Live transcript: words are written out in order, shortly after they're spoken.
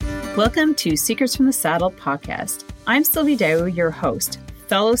Welcome to Secrets from the Saddle podcast. I'm Sylvie Dow, your host,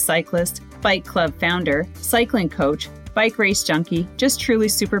 fellow cyclist, bike club founder, cycling coach, bike race junkie, just truly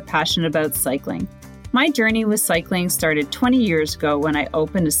super passionate about cycling. My journey with cycling started 20 years ago when I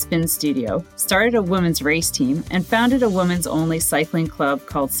opened a spin studio, started a women's race team, and founded a women's only cycling club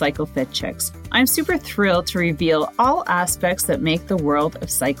called Cycle Fit Chicks. I'm super thrilled to reveal all aspects that make the world of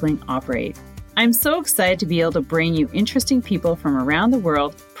cycling operate. I'm so excited to be able to bring you interesting people from around the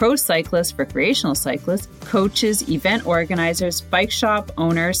world, pro cyclists, recreational cyclists, coaches, event organizers, bike shop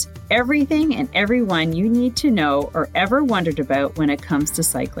owners, everything and everyone you need to know or ever wondered about when it comes to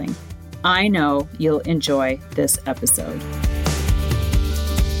cycling. I know you'll enjoy this episode.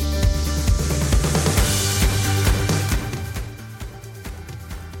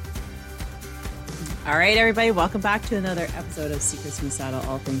 All right, everybody, welcome back to another episode of Secrets from the Saddle,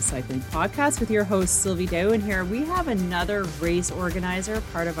 All Things Cycling podcast with your host, Sylvie Dow. And here we have another race organizer,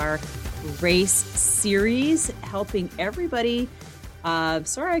 part of our race series, helping everybody, in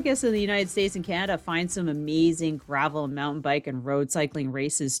the United States and Canada, find some amazing gravel, mountain bike, and road cycling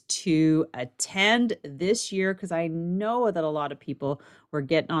races to attend this year, because I know that a lot of people were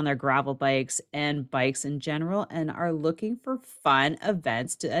getting on their gravel bikes and bikes in general and are looking for fun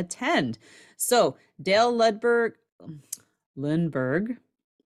events to attend. So Dale Lundberg,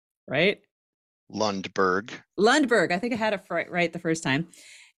 right? Lundberg, I think I had it right the first time,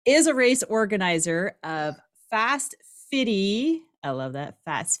 is a race organizer of Fast Fitty. I love that,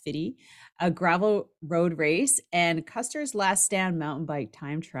 Fast Fitty, a gravel road race, and Custer's Last Stand mountain bike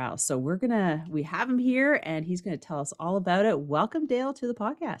time trial. So we have him here and he's going to tell us all about it. Welcome, Dale, to the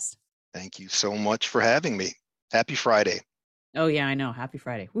podcast. Thank you so much for having me. Happy Friday. Oh yeah, I know. Happy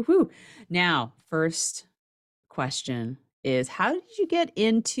Friday. Woohoo. Now, first question is, how did you get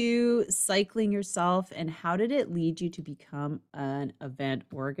into cycling yourself, and how did it lead you to become an event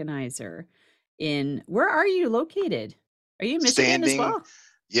organizer? Where are you located? Are you in Michigan as well?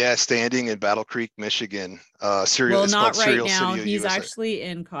 Yeah, standing in Battle Creek, Michigan. Not right now. He's USA. Actually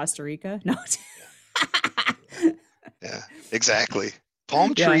in Costa Rica. No. Yeah, exactly.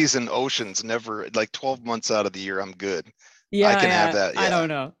 Palm trees and oceans, never, like 12 months out of the year, I'm good. Yeah, I can have that. Yeah. I don't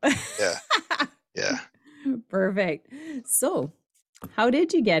know. Yeah. Perfect. So, how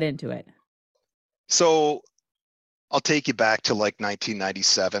did you get into it? So, I'll take you back to like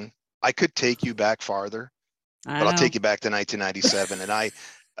 1997. I could take you back farther, but I'll take you back to 1997. And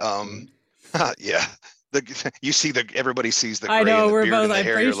everybody sees the gray. I know, and the we're beard both, and the I'm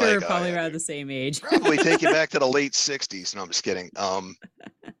hair. pretty sure we're like, probably around the same age. Probably take you back to the late 60s. No, I'm just kidding.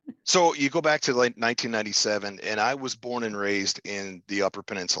 So you go back to like 1997, and I was born and raised in the Upper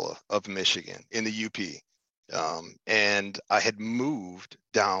Peninsula of Michigan, in the UP. And I had moved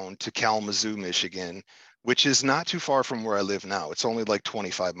down to Kalamazoo, Michigan, which is not too far from where I live now. It's only like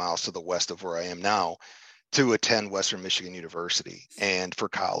 25 miles to the west of where I am now, to attend Western Michigan University and for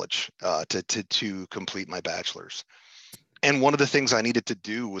college, to complete my bachelor's. And one of the things I needed to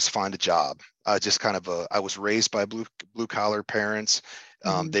do was find a job. I was raised by blue collar parents.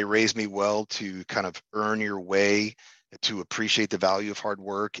 They raised me well to kind of earn your way, to appreciate the value of hard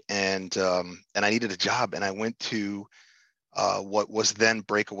work. And I needed a job, and I went to what was then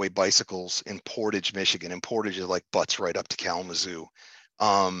Breakaway Bicycles in Portage, Michigan. And Portage is like butts right up to Kalamazoo.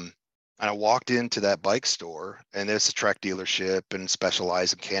 And I walked into that bike store, and there's a Trek dealership and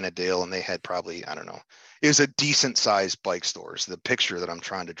Specialized in Cannondale, and they had probably, I don't know, it was a decent sized bike store. It's the picture that I'm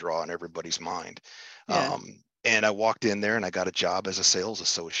trying to draw in everybody's mind. Yeah. And I walked in there and I got a job as a sales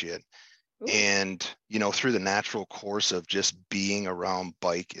associate. Ooh. And, through the natural course of just being around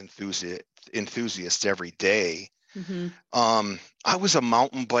bike enthusiasts every day, I was a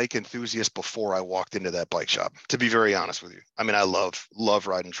mountain bike enthusiast before I walked into that bike shop, to be very honest with you. I mean, I love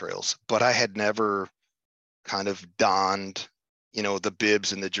riding trails, but I had never kind of donned, the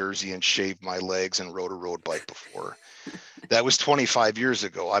bibs and the jersey and shaved my legs and rode a road bike before. That was 25 years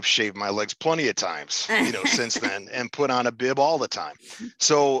ago. I've shaved my legs plenty of times, since then, and put on a bib all the time.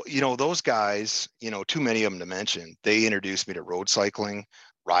 So, those guys, too many of them to mention, they introduced me to road cycling,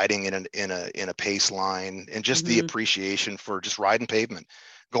 riding in a pace line, and just the appreciation for just riding pavement,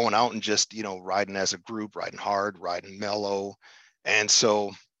 going out and just, riding as a group, riding hard, riding mellow. And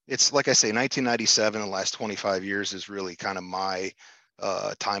so it's like I say, 1997, the last 25 years is really kind of my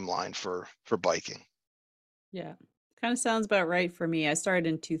timeline for biking. Yeah. Kind of sounds about right for me. I started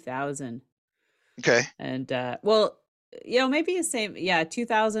in 2000. Okay. And maybe the same. Yeah,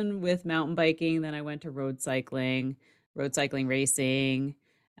 2000 with mountain biking. Then I went to road cycling racing,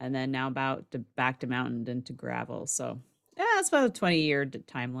 and then now back to mountain and to gravel. So yeah, it's about a 20-year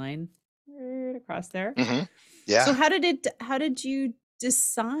timeline right across there. Yeah. So how did you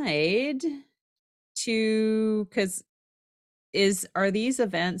decide to, because are these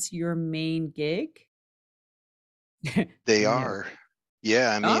events your main gig? They No. are.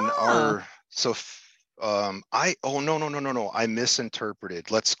 Yeah, I mean, Oh, I oh no no no no no, I misinterpreted.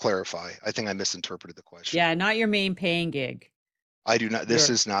 Let's clarify. I think I misinterpreted the question. yeah, not your main paying gig. I do not, this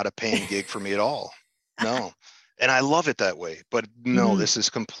Your is not a paying gig for me at all. No. And I love it that way. But no, Mhm. this is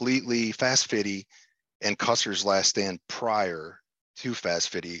completely Fast Fitty, and Custer's Last Stand prior to Fast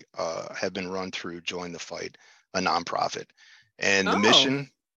Fitty have been run through Join the Fight, a nonprofit. And the Oh,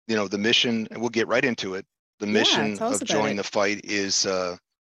 mission, the mission, and we'll get right into it. The yeah, mission tell us of about Join it. the Fight is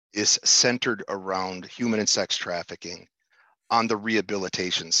centered around human and sex trafficking on the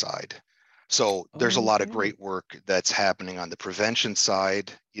rehabilitation side. So there's a lot of Okay. great work that's happening on the prevention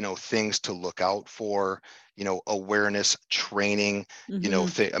side, things to look out for, awareness training,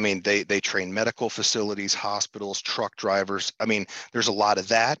 Mhm. I mean, they train medical facilities, hospitals, truck drivers. I mean, there's a lot of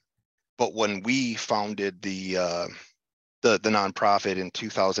that. But when we founded the nonprofit in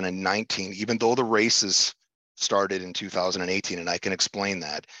 2019, even though the races started in 2018, and I can explain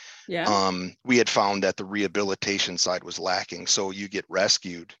that, Yeah. we had found that the rehabilitation side was lacking. So you get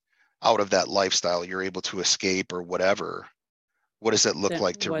rescued out of that lifestyle, you're able to escape or whatever. What does it look Then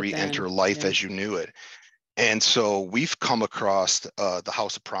like to what re-enter then? life Yeah. as you knew it? And so we've come across the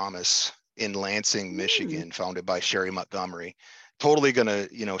House of Promise in Lansing, Mm. Michigan, founded by Sherry Montgomery. Totally gonna,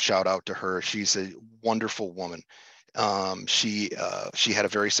 shout out to her. She's a wonderful woman. She had a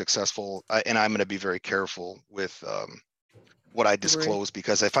very successful, and I'm going to be very careful with what I The word. disclose,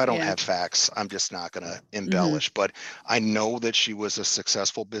 because if I don't Yeah. have facts, I'm just not going to Mhm. embellish. But I know that she was a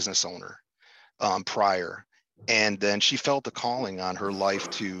successful business owner prior, and then she felt a calling on her life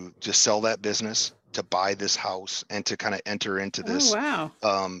to sell that business, to buy this house, and to kind of enter into Oh, this wow.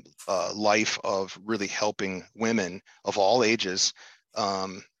 life of really helping women of all ages.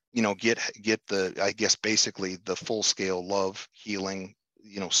 Get the, I guess, basically the full scale love, healing,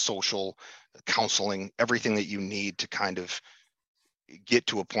 social counseling, everything that you need to kind of get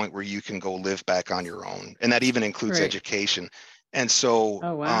to a point where you can go live back on your own. And that even includes Right. education. And so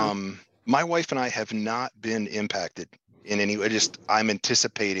Oh, wow. my wife and I have not been impacted in any way. I'm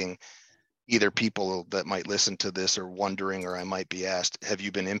anticipating either people that might listen to this are wondering, or I might be asked, have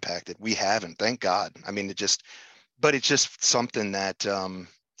you been impacted? We haven't, thank God. I mean, but it's just something that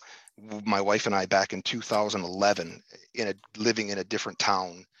my wife and I back in 2011, living in a different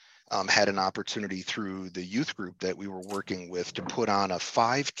town, had an opportunity through the youth group that we were working with to put on a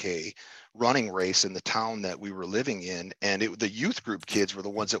 5K running race in the town that we were living in. And the youth group kids were the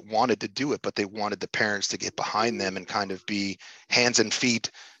ones that wanted to do it, but they wanted the parents to get behind them and kind of be hands and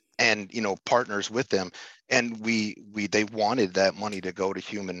feet and, partners with them. And they wanted that money to go to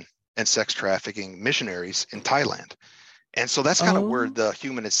human and sex trafficking missionaries in Thailand. And so that's kind of where Oh, the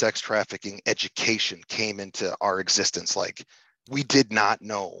human and sex trafficking education came into our existence. Like, we did not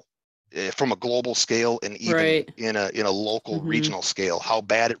know, from a global scale and even right. in a local Mhm. regional scale, how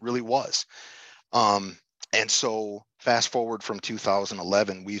bad it really was. Um, and so fast forward from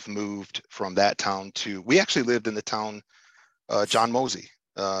 2011, we've moved from that town to, we actually lived in the town, John Mosey,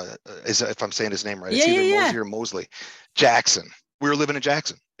 if I'm saying his name right. Yeah, It's yeah, either yeah. Mosey or Mosley. Jackson. We were living in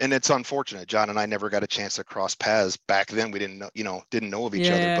Jackson, and it's unfortunate. John and I never got a chance to cross paths back then. We didn't know of each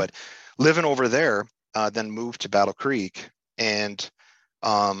other. Yeah. But living over there, then moved to Battle Creek, and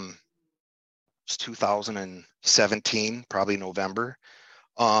it's 2017, probably November.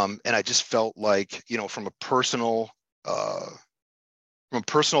 And I just felt like, uh, from a personal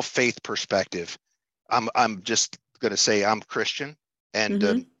faith perspective, I'm just going to say I'm Christian, and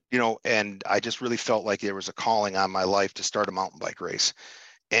Mhm. and I just really felt like there was a calling on my life to start a mountain bike race.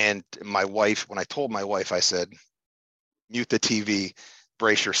 And my wife, when I told my wife, I said, mute the TV,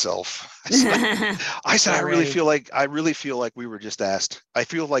 brace yourself. I said, Get ready. I really feel like we were just asked. I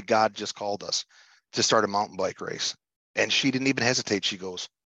feel like God just called us to start a mountain bike race. And she didn't even hesitate. She goes,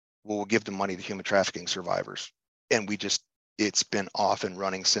 well, we'll give the money to human trafficking survivors. And it's been off and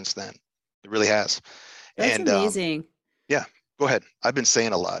running since then. It really has. That's And amazing. yeah, go ahead. I've been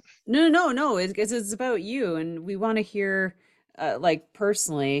saying a lot. No, no, no. It's about you, and we want to hear, like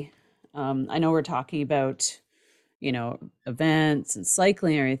personally. I know we're talking about, events and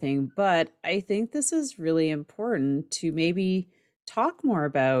cycling and everything, but I think this is really important to maybe talk more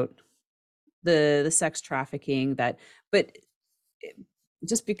about the sex trafficking that, but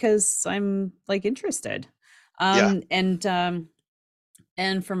just because I'm like interested. Yeah.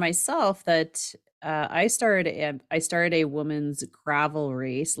 And for myself, that I started a women's gravel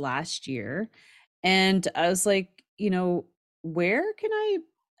race last year, and I was like, where can I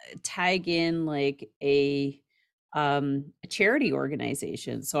tag in like a charity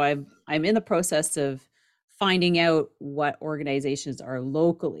organizations. So I'm in the process of finding out what organizations are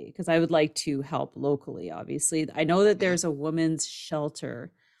locally, because I would like to help locally. Obviously, I know that Mhm. there's a women's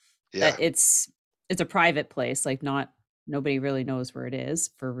shelter that Yeah. it's a private place, like not nobody really knows where it is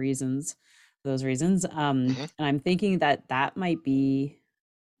for reasons, for those reasons. Hmm. And I'm thinking that that might be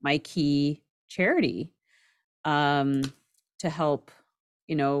my key charity, um, to help,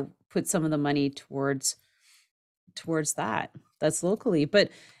 put some of the money towards that. That's locally. But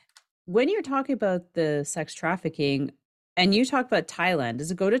when you're talking about the sex trafficking and you talk about Thailand,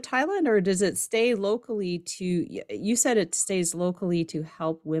 does it go to Thailand or does it stay locally to, you said it stays locally to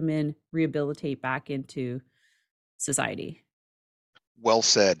help women rehabilitate back into society? Well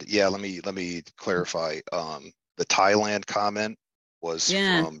said. Yeah, let me clarify. The Thailand comment was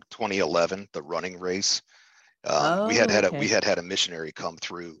Yeah. from 2011, the running race. We had Oh, had a we okay. had had a missionary come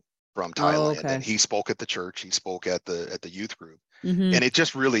through from Oh, Thailand, and okay. he spoke at the church. He spoke at the youth group, Mm-hmm. and it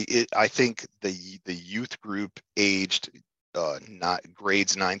just really I think the youth group aged not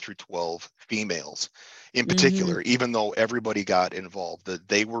grades 9 through 12 females in Mm-hmm. particular, even though everybody got involved, that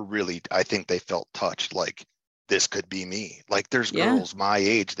they were really, I think they felt touched, like this could be me. Like there's Yeah. girls my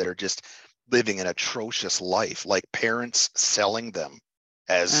age that are just living an atrocious life, like parents selling them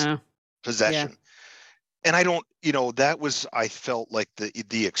as Uh, yeah. possession. And I don't, that was, I felt like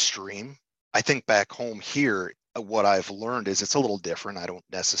the extreme. I think back home here, what I've learned is it's a little different. I don't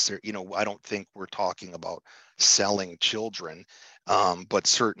necessarily, I don't think we're talking about selling children, but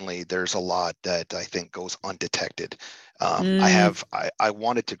certainly there's a lot that I think goes undetected. Mm, I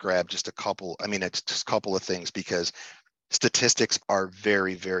wanted to grab just a couple, I mean, it's just a couple of things because statistics are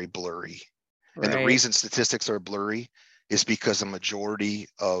very, very blurry. And the right. reason statistics are blurry is because a majority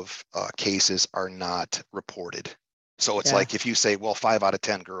of cases are not reported. So it's Yeah. like if you say, well, 5 out of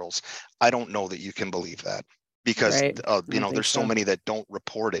 10 girls, I don't know that you can believe that because, Right. I don't think there's so so. many that don't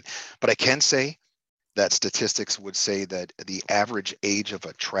report it. But I can say that statistics would say that the average age of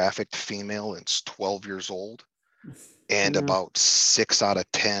a trafficked female is 12 years old, and Yeah. about 6 out of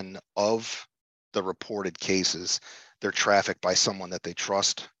 10 of the reported cases, they're trafficked by someone that they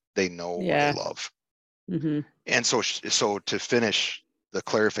trust, they know, or they Yeah. love. Mm-hmm. And so to finish the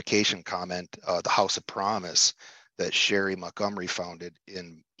clarification comment, the House of Promise that Sherry Montgomery founded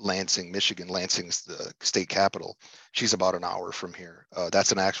in Lansing, Michigan. Lansing's the state capital. She's about an hour from here.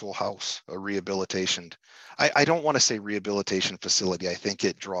 That's an actual house, a rehabilitation. I don't want to say rehabilitation facility. I think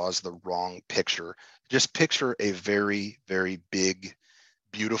it draws the wrong picture. Just picture a very, very big,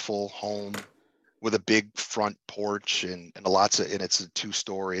 beautiful home with a big front porch and it's a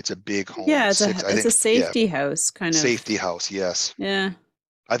 2-story. It's a big home. Yeah, Six, I it's a think, yeah, safety house kind of. safety house. Yes. Yeah.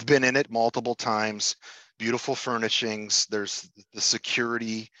 I've been in it multiple times. Beautiful furnishings. There's the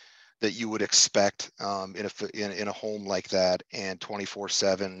security that you would expect in a home like that, and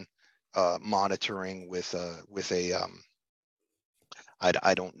 24/7 monitoring with a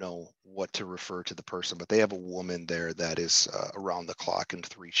I don't know what to refer to the person, but they have a woman there that is around the clock in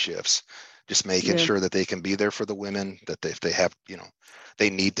 3 shifts, just making Yeah. sure that they can be there for the women, that if they have,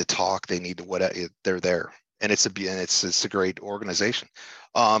 they need to talk, they need to whatever, they're there. And it's a great organization.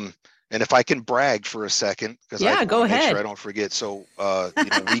 Um, and if I can brag for a second, because I Yeah, want go to make sure I ahead. don't forget. So,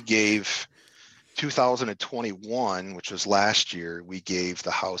 we gave 2021, which was last year, we gave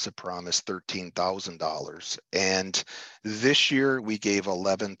the House of Promise $13,000, and this year we gave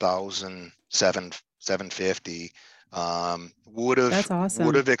 11,750. Would That's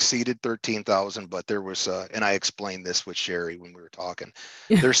awesome. have exceeded 13,000, but there was, and I explained this with Sherry when we were talking.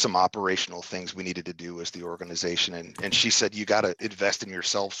 There's some operational things we needed to do as the organization, and she said you got to invest in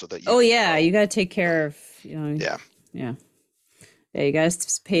yourself so that you Oh can yeah, grow. you got to take So, care of, yeah. yeah. Yeah, you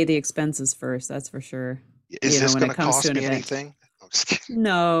guys pay the expenses first, that's for sure. Is this When going it to comes to cost an me event. anything? I'm just kidding.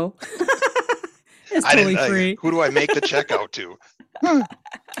 No. It's I didn't. totally free. Who do I make the check out to? Hmm.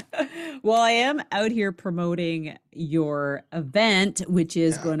 Well, I am out here promoting your event, which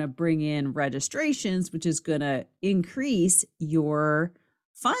is Yeah, going to bring in registrations, which is going to increase your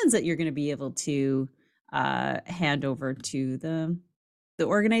funds that you're going to be able to hand over to the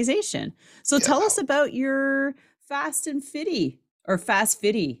organization. So yeah, tell us about your fast and fitty or fast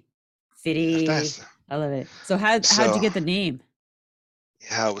fitty. yeah. Fitty. That's I love it. So how'd you so. get the name?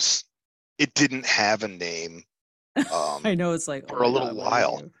 Yeah, It didn't have a name I um, know it's like, oh for a my little God, what do we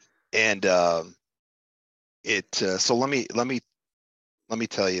while, do? and it. So let me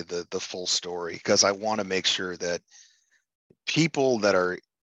tell you the full story because I want to make sure that people that are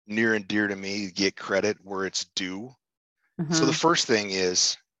near and dear to me get credit where it's due. So the Uh-huh. first thing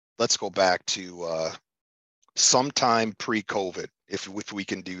is, let's go back to sometime pre-COVID. if we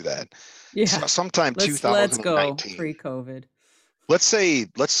can do that. Yeah. So sometime Let's go 2019. pre-COVID. Let's say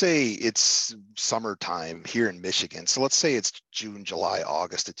it's summertime here in Michigan. So let's say it's June, July,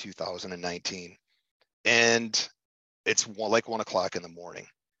 August of 2019, and it's like 1 o'clock in the morning,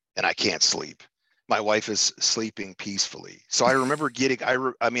 and I can't sleep. My wife is sleeping peacefully. So I remember I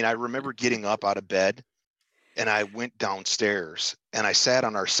remember getting up out of bed, and I went downstairs and I sat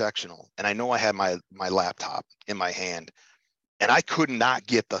on our sectional, and I know I had my laptop in my hand, and I could not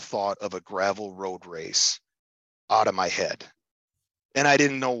get the thought of a gravel road race out of my head. And I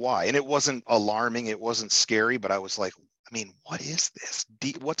didn't know why. And it wasn't alarming, it wasn't scary, but I was like, I mean, what is this?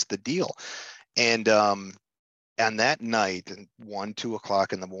 What's the deal? And that night, 2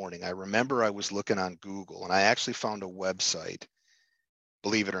 o'clock in the morning, I remember I was looking on Google, and I actually found a website.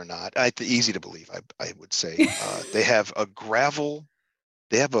 Believe it or not, easy to believe, I would say. They have a gravel.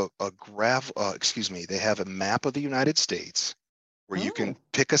 They have a gravel. Excuse me. They have a map of the United States where you can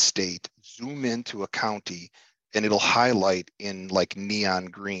pick a state, zoom into a county, and it'll highlight in like neon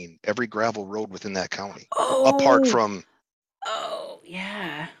green every gravel road within that county. Apart Oh, from,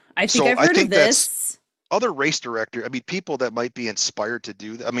 yeah. I think so I've I heard of think that's this. other race director. I mean, people that might be inspired to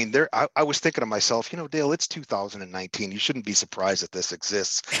do that. I mean, I was thinking to myself, Dale, it's 2019. You shouldn't be surprised that this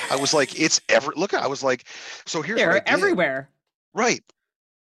exists. I was like, I was like, so here's what I They're did. everywhere. Right.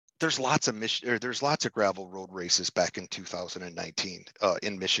 There's lots of gravel road races back in 2019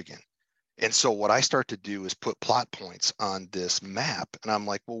 in Michigan. And so what I start to do is put plot points on this map, and I'm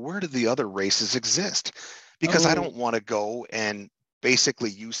like, well, where do the other races exist? Because I don't want to go and basically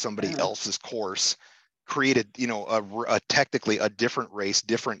use somebody else's course, created, technically a different race,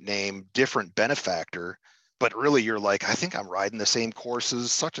 different name, different benefactor, but really you're like, I think I'm riding the same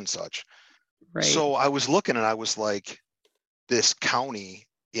courses, such and such. Right. So I was looking, and I was like, this county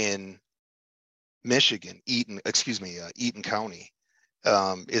in Michigan, Eaton County,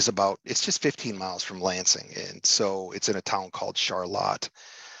 it's just 15 miles from Lansing. And so it's in a town called Charlotte,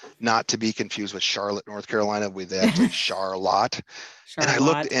 not to be confused with Charlotte, North Carolina, with actually Charlotte. And I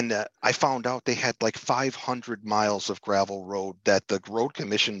looked, and I found out they had like 500 miles of gravel road that the road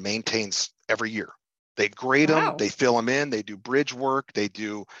commission maintains every year. They grade them, they fill them in, they do bridge work, they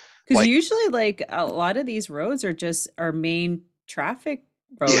do because usually like a lot of these roads are just our main traffic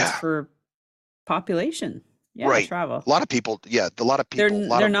roads for population. Yeah, right. travel. A lot of people, a lot of people,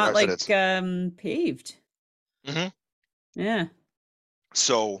 They're not residents. like paved. Mm-hmm. Yeah.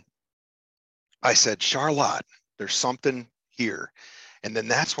 So I said, Charlotte, there's something here. And then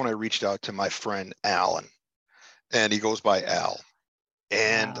that's when I reached out to my friend Alan, and he goes by Al.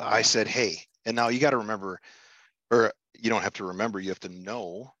 And I said, hey, and now you got to remember, or you don't have to remember, you have to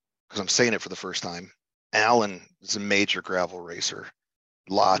know, because I'm saying it for the first time. Alan is a major gravel racer.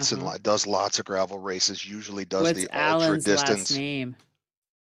 Does lots of gravel races, usually does What's the ultra Alan's distance. last name?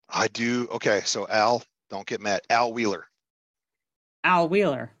 I do. Okay. So Al, don't get mad. Al Wheeler. Al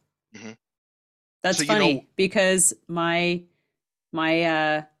Wheeler. Mm-hmm. That's so, funny because my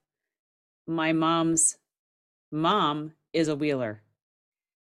mom's mom is a Wheeler.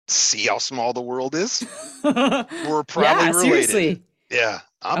 See how small the world is? We're probably related. Seriously. Yeah.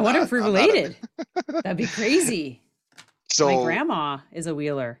 I wonder if we're related. That'd be crazy. So my grandma is a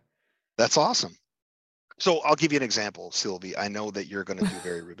Wheeler. That's awesome. So I'll give you an example, Sylvie. I know that you're going to do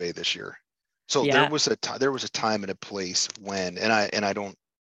Very Roubaix this year. So there was a time and a place when, and I don't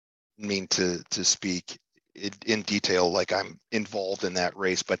mean to speak in detail like I'm involved in that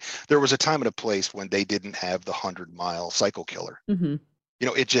race, but there was a time and a place when they didn't have the 100-mile cycle killer. Mm-hmm.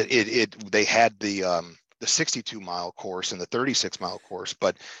 They had the 62-mile course and the 36-mile course,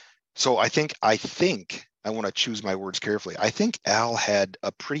 but so I think I want to choose my words carefully. I think Al had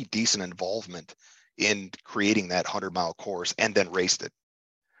a pretty decent involvement in creating that 100-mile course and then raced it.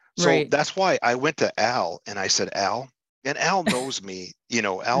 So that's why I went to Al and I said, Al, and Al knows me,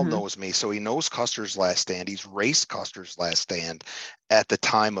 Al knows me. So he knows Custer's Last Stand. He's raced Custer's Last Stand at the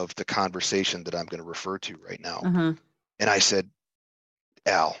time of the conversation that I'm going to refer to right now. And I said,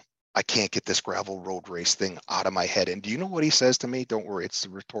 Al, I can't get this gravel road race thing out of my head. And do you know what he says to me? Don't worry, it's a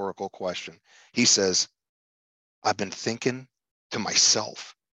rhetorical question. He says, I've been thinking to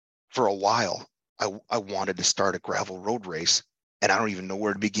myself for a while, I wanted to start a gravel road race and I don't even know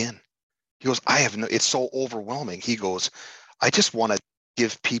where to begin. He goes, it's so overwhelming. He goes, I just want to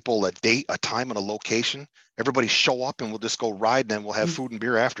give people a date, a time, and a location. Everybody show up and we'll just go ride and then we'll have food and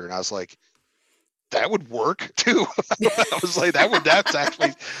beer after. And I was like, that would work too. I was like, that's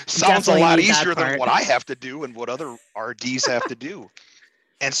actually sounds a lot easier than what I have to do and what other RDs have to do.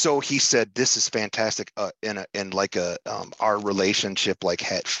 And so he said, this is fantastic. And our relationship like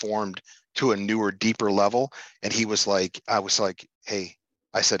had formed to a newer, deeper level. And he was like, I was like, hey,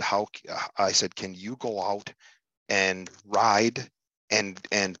 I said, I said, can you go out and ride and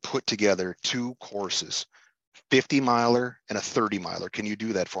put together 2 courses, 50 miler and a 30 miler? Can you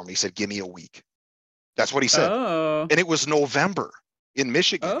do that for me? He said, give me a week. That's what he said. Oh. And it was November in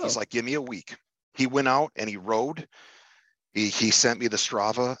Michigan. He's Oh. like, give me a week. He went out and he rode. He sent me the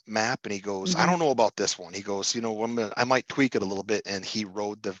Strava map and he goes, I Mm-hmm. don't know about this one. He goes, I might tweak it a little bit. And he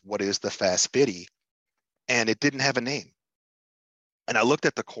rode what is the Fast 50, and it didn't have a name. And I looked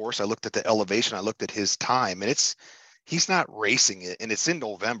at the course, I looked at the elevation, I looked at his time, and he's not racing it, and it's in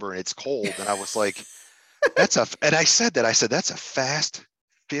November and it's cold. And I was like, and I said, that's a fast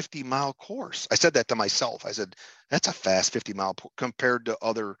 50-mile course. I said that to myself. I said, that's a fast 50-mile compared to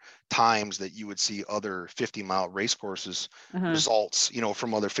other times that you would see other 50-mile race courses Uh-huh. results,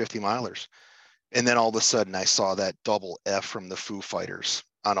 from other 50 milers. And then all of a sudden I saw that double F from the Foo Fighters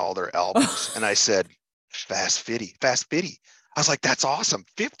on all their albums. And I said, fast 50, fast 50. I was like, that's awesome.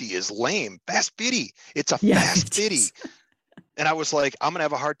 50 is lame. Fast 50. It's a Yeah, fast 50. 50s. And I was like, I'm going to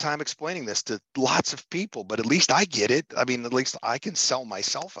have a hard time explaining this to lots of people, but at least I get it. I mean, at least I can sell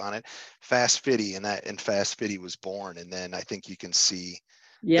myself on it. Fast 50, and Fast 50 was born. And then I think you can see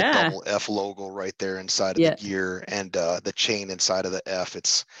the Yeah. double F logo right there inside of the Yeah. gear, and the chain inside of the F.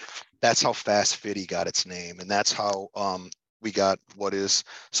 That's how Fast 50 got its name. And that's how we got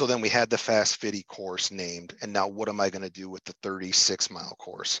so then we had the Fast 50 course named. And now what am I going to do with the 36-mile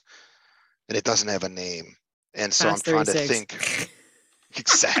course? And it doesn't have a name. And so I'm Fast trying to 36. think.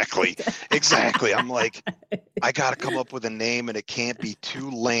 Exactly. I'm like, I got to come up with a name and it can't be too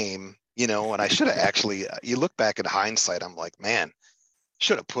lame, and I should have actually, you look back in hindsight, I'm like, man,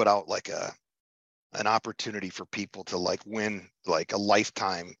 should have put out like an opportunity for people to like win like a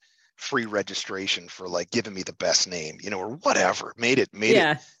lifetime free registration for like giving me the best name, or whatever.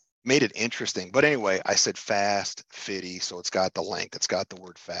 Yeah. Made it interesting. But anyway, I said Fast 50, so it's got the length, it's got the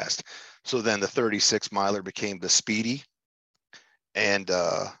word fast. So then the 36 miler became the Speedy, and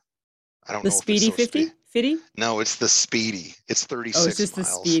I don't The know if it's Speedy so 50? 50? no, it's the Speedy. It's Oh, it's 36 just the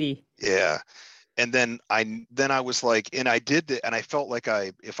miles. Speedy. Yeah. And then I was like, and I did that, and I felt like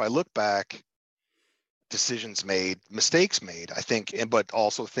if I look back, decisions made, mistakes made, I think, but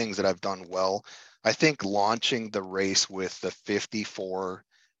also things that I've done well. I think launching the race with the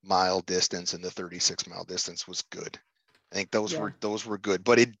 54-mile distance and the 36-mile distance was good. I think Yeah. those were good,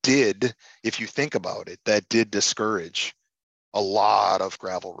 but it did, if you think about it, that did discourage a lot of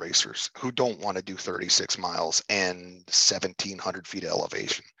gravel racers who don't want to do 36 miles and 1,700 feet of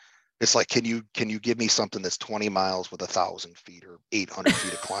elevation. It's like, can you give me something that's 20 miles with 1,000 feet or 800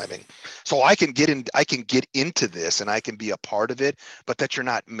 feet of climbing, so I can get into this and I can be a part of it, but that you're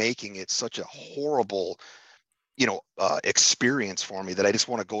not making it such a horrible experience for me that I just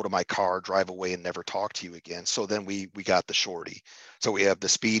want to go to my car, drive away, and never talk to you again. So then we got the Shorty. So we have the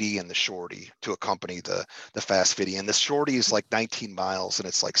Speedy and the Shorty to accompany the Fast 50. And the Shorty is like 19 miles and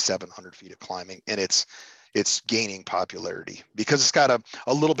it's like 700 feet of climbing, and it's gaining popularity because it's got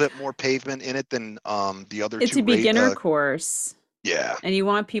a little bit more pavement in it than the other It's two a rate. beginner course. Yeah. And you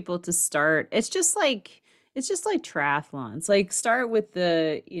want people to start. It's just like triathlons. Like start with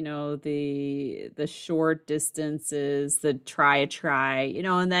the short distances, the try,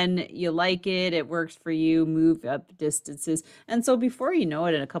 and then you like it, it works for you, move up distances. And so before you know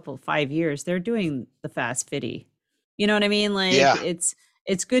it, in a couple of 5 years, they're doing the Fast 50. You know what I mean? Like Yeah.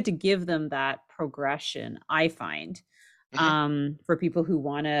 it's good to give them that progression, I find, Hmm. for people who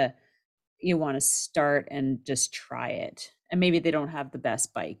want to start and just try it. And maybe they don't have the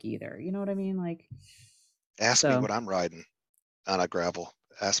best bike either. You know what I mean? Like, Ask me so what I'm riding on a gravel.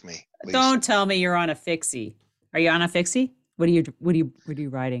 Ask me, please. don't tell me you're on a fixie. Are you on a fixie? What are you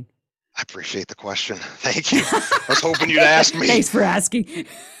riding? I appreciate the question. Thank you. I was hoping you'd ask me. Thanks for asking.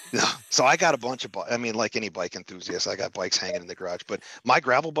 No. So I got a bunch of, I mean, like any bike enthusiast, I got bikes hanging in the garage, but my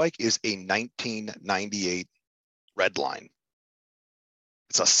gravel bike is a 1998 Redline.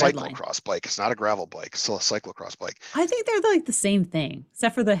 It's a Redline. cyclocross bike. It's not a gravel bike. It's still a cyclocross bike. I think they're like the same thing,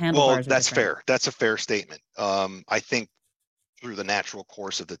 except for the Well, handlebars are that's different. fair. That's a fair statement. I think through the natural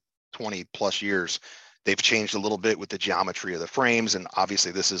course of the 20 plus years, they've changed a little bit with the geometry of the frames, and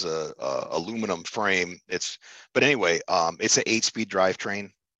obviously this is a aluminum frame. But anyway, it's an 8-speed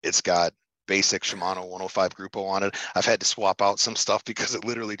drivetrain. It's got basic Shimano 105 Grupo on it. I've had to swap out some stuff because it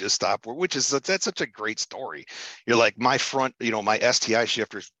literally just stopped, that's such a great story. You're like, my front, my STI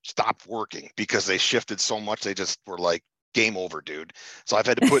shifters stopped working because they shifted so much, they just were like, game over, dude. So I've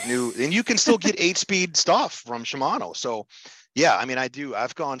had to put new, and you can still get 8-speed stuff from Shimano. So yeah, I mean,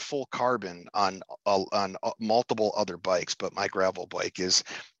 I've gone full carbon on multiple other bikes, but my gravel bike is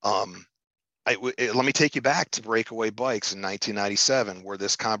Let me take you back to Breakaway Bikes in 1997, where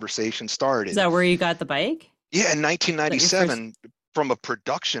this conversation Is started. that where you got the bike? Yeah, in Is that your first? 1997, from a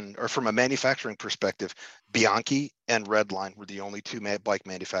production or from a manufacturing perspective, Bianchi and Redline were the only two bike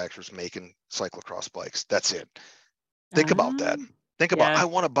manufacturers making cyclocross bikes. That's it. Think about that. Ah, Think about, yeah. I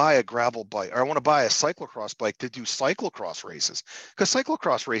want to buy a gravel bike, or I want to buy a cyclocross bike to do cyclocross races. Because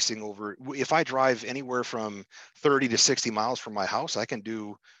cyclocross racing if I drive anywhere from 30 to 60 miles from my house, I can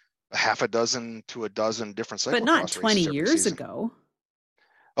do a half a dozen to a dozen different But not cyclocross 20 races every years season. ago.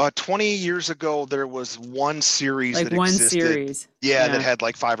 20 years ago, there was one series Like that one existed. series. Yeah, that Yeah. had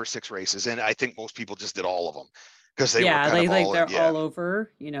like 5 or 6 races. And I think most people just did all of them because they were Yeah, kind of like all, they're yeah, all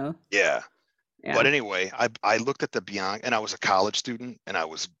over, you know. yeah. But Yeah. anyway, I looked at the Bianchi, and I was a college student and I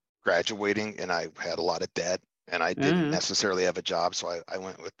was graduating and I had a lot of debt and I didn't Mm. necessarily have a job. So I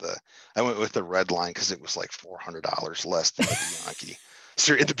went with the Redline because it was like $400 less than the Bianchi.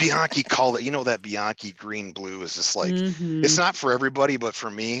 So the Bianchi color, that Bianchi green blue is just like, it's Mm-hmm. not for everybody, but for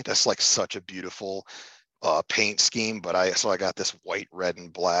me, that's like such a beautiful paint scheme. But I got this white, red,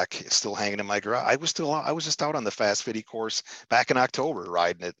 and black still hanging in my garage. I was just out on the Fast 50 course back in October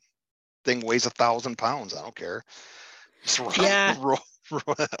riding it. Thing weighs 1,000 pounds. I don't care. Just Yeah.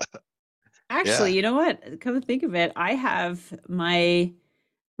 yeah. Actually, you know what? Come to think of it, I have my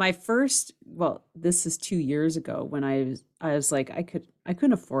first, well, this is 2 years ago when I was like I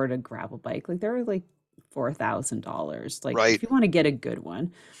couldn't afford a gravel bike. Like they were like $4,000. Like Right. if you want to get a good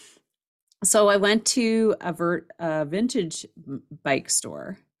one. So I went to a vintage bike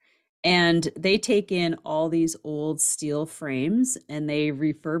store, and they take in all these old steel frames and they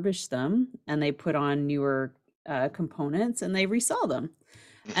refurbish them and they put on newer components and they resell them.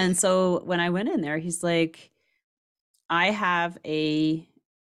 And Hmm. so when I went in there, he's like, I have a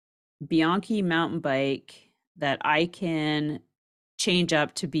Bianchi mountain bike that I can change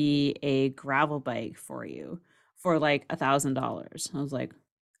up to be a gravel bike for you for like $1,000. I was like,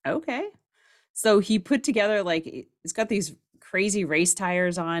 okay. So he put together like it's got these crazy race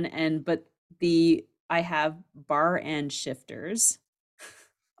tires on, and but the I have bar end shifters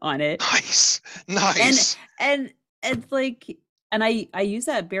on it. Nice. And Nice. and it's like, and I used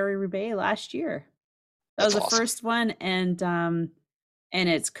that at Barry Roubaix last year. That was That's the awesome. first one, and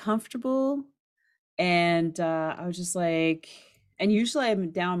it's comfortable, and I was just like, and usually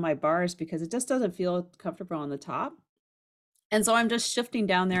I'm down my bars because it just doesn't feel comfortable on the top. And so I'm just shifting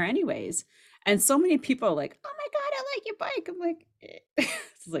down there anyways. And so many people are like, "Oh my God, I like your bike." I'm like,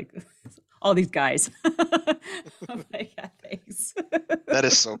 it's like all these guys. I'm like, yeah, thanks. That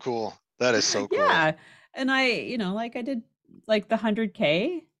is so cool. That is so cool. Yeah. And like I did like the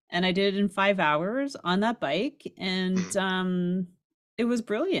 100K, and I did it in 5 hours on that bike. And Mhm. it was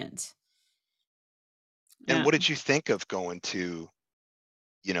brilliant. And Yeah. what did you think of going to,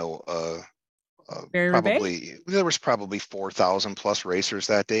 you know, Barry Roubaix? probably there was probably 4,000 plus racers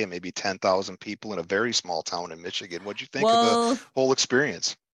that day and maybe 10,000 people in a very small town in Michigan. What'd you think of the Well, whole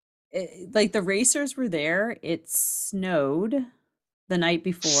experience? like the racers were there. It snowed the night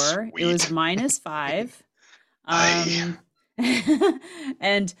before. It was Sweet. -5. I Um,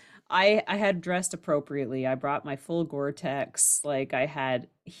 and I had dressed appropriately. I brought my full Gore-Tex. Like I had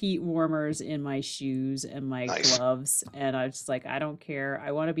heat warmers in my shoes and my nice. gloves. And I was just like, I don't care.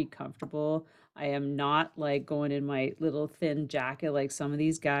 I want to be comfortable. I am not like going in my little thin jacket like some of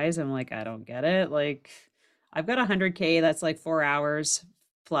these guys. I'm like, I don't get it. Like I've got 100K, that's like 4 hours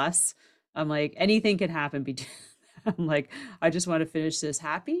plus. I'm like, anything can happen between. I'm like, I just want to finish this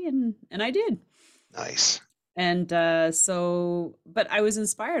happy, and I did. Nice. And so, but I was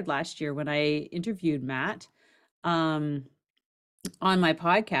inspired last year when I interviewed Matt um, on my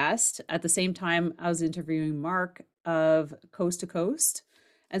podcast. At the same time, I was interviewing Mark of Coast to Coast,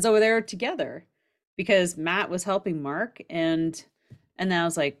 and so they were together because Matt was helping Mark, and then I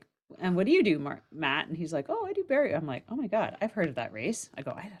was like, "And what do you do, Matt?" And he's like, "Oh, I do Barry." I'm like, "Oh my God, I've heard of that race." I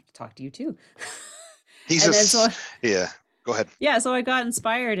go, "I'd have to talk to you too." He's And then so yeah, go ahead. yeah, so I got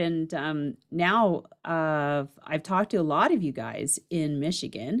inspired, and now I've talked to a lot of you guys in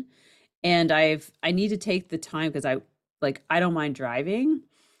Michigan, and I need to take the time because I don't mind driving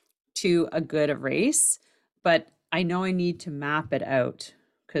to a good a race, but I know I need to map it out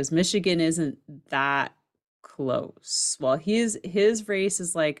because Michigan isn't that close. Well, his race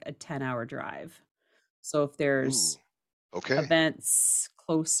is like a 10-hour drive. So if Ooh, there's okay. events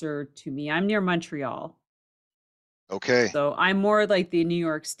closer to me, I'm near Montreal. Okay. So I'm more like the New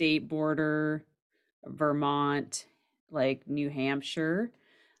York State border, Vermont, like New Hampshire.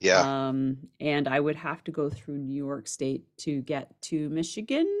 Yeah. And I would have to go through New York State to get to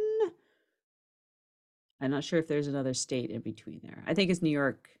Michigan. I'm not sure if there's another state in between there. I think it's New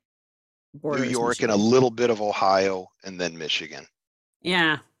York. New borders York and a Michigan. little bit of Ohio, and then Michigan.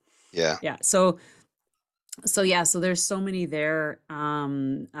 Yeah. Yeah. Yeah. So yeah, so there's so many there.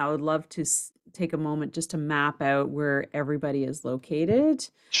 I would love to take a moment just to map out where everybody is located.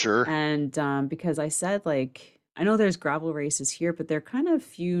 Sure. And because I said, like, I know there's gravel races here, but they're kind of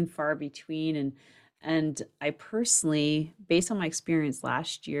few and far between. And I personally, based on my experience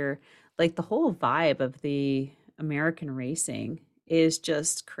last year, like the whole vibe of the American racing is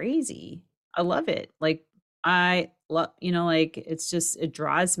just crazy. I love it. Like I love, like it's just it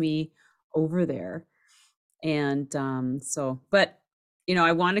draws me over there. And so, but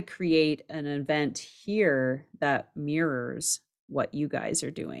I want to create an event here that mirrors what you guys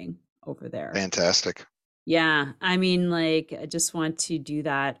are doing over there. Fantastic. Yeah, I mean, like, I just want to do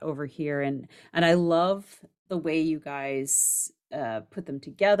that over here, and I love the way you guys put them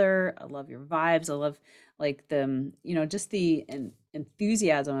together. I love your vibes. I love like the just the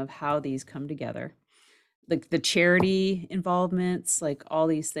enthusiasm of how these come together, like the charity involvements, like all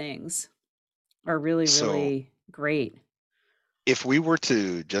these things are really, So really great. if we were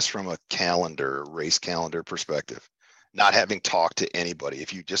to, just from a race calendar perspective, not having talked to anybody,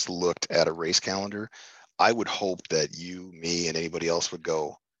 if you just looked at a race calendar, I would hope that you, me, and anybody else would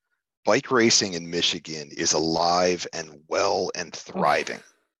go, bike racing in Michigan is alive and well and Oh, thriving. It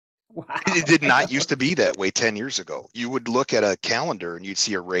wow. did I not know. used to be that way 10 years ago. You would look at a calendar and you'd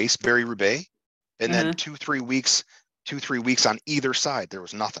see a race, Barry-Roubaix, and then Uh-huh. 2-3 weeks on either side, there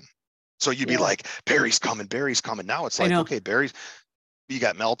was nothing. So you'd be Yeah, like, Barry's coming, Barry's coming. Now it's I like, know. okay, you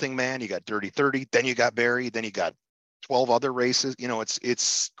got Melting Man, you got Dirty 30, then you got Barry, then you got 12 other races.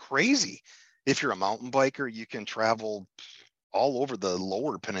 It's crazy. If you're a mountain biker, you can travel all over the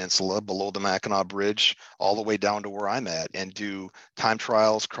lower peninsula below the Mackinac Bridge, all the way down to where I'm at, and do time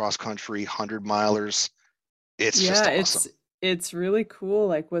trials, cross country, 100 milers. It's Yeah, just awesome. it's really cool,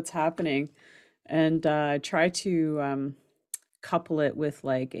 like what's happening, and try to couple it with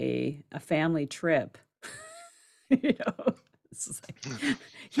like a family trip. you know, it's just like,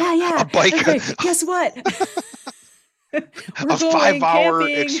 yeah, A yeah. bike, Okay, guess what? We're a going 5 hour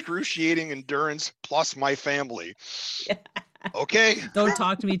camping. excruciating endurance plus my family. Okay. Don't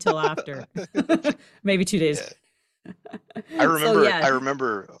talk to me till after. Maybe 2 days. Yeah. I So remember, yeah. I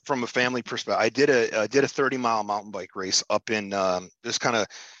remember from a family perspective, I did a 30-mile mountain bike race up in this kind of,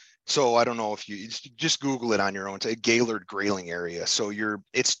 so I don't know if you just Google it on your own. It's a Gaylord Grayling area. So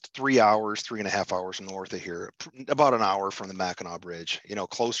it's 3 hours, 3.5 hours north of here, about an hour from the Mackinac Bridge,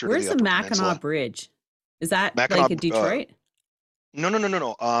 closer to Where's the the Upper Mackinac Peninsula. Bridge? Is that like Mackinac, in Detroit? no, no, no, no,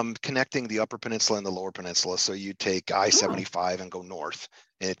 no. Connecting the Upper Peninsula and the Lower Peninsula. So you take Oh. I-75 and go north,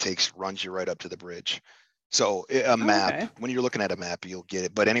 and it runs you right up to the bridge. So a Oh, map, okay. when you're looking at a map, you'll get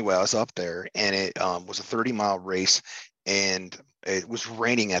it. But anyway, I was up there, and it was a 30-mile race, and it was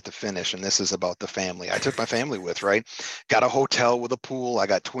raining at the finish. And this is about the family. I took my family with, right? Got a hotel with a pool. I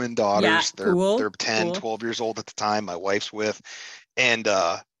got twin Yeah, daughters. They're cool, 10, cool. 12 years old at the time. My wife's with, and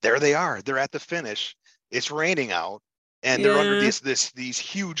there they are. They're at the finish. It's raining out, and they're under Yeah. these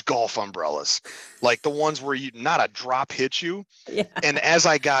huge golf umbrellas, like the ones where you not a drop hits you. Yeah. And as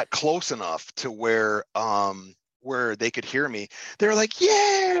I got close enough to where they could hear me, they're like,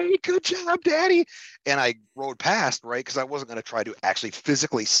 "Yay, good job, Daddy!" And I rode past, right, because I wasn't going to try to actually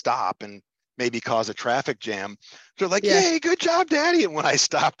physically stop and maybe cause a traffic jam. They're like, Yeah. "Yay, good job, Daddy!" And when I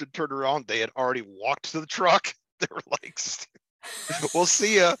stopped and turned around, they had already walked to the truck. They were like, "We'll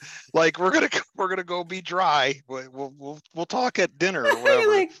see ya. Like we're gonna go be dry. We'll talk at dinner or You're whatever."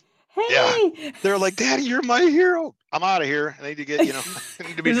 like, Yeah. hey. They're like, "Daddy, you're my hero. I'm out of here. I need to get, I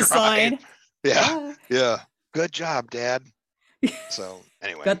need to be There's a dry." sign. Yeah. Bye. Yeah. Good job, Dad. So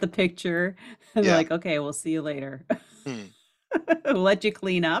anyway, Got the picture. And they're yeah. like, okay, we'll see you later. Hmm. We'll let you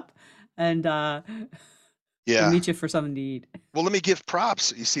clean up and we'll Yeah. meet you for something to eat. Well, let me give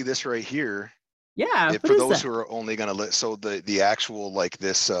props. You see this right here. Yeah, what For is those who that? are only gonna so the actual, like,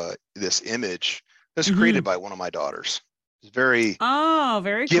 this image is created Hmm. by one of my daughters. It's very Oh,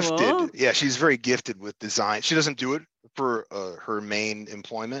 very gifted. cool. Yeah, she's very gifted with design. She doesn't do it for her main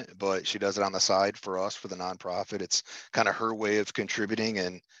employment, but she does it on the side for us, for the nonprofit. It's kind of her way of contributing,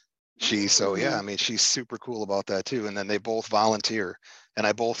 and so yeah, I Oh, mean, she's super cool about that too. And then they both volunteer, and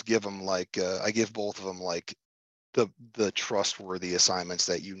I give both of them like the trustworthy assignments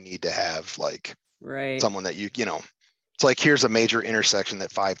that you need to have, like right. someone that it's like, here's a major intersection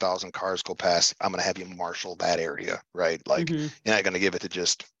that 5,000 cars go past. I'm going to have you marshal that area, right? Like, Hmm. you're not going to give it to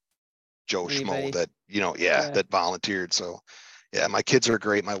just Joe Schmo Anybody. that, yeah, Yeah. that volunteered. So yeah, my kids are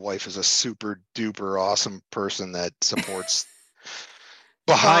great. My wife is a super duper awesome person that supports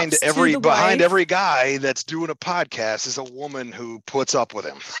behind Props to every the behind wife. every guy that's doing a podcast is a woman who puts up with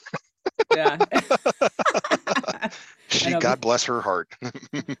him. Yeah. I know. God bless her heart.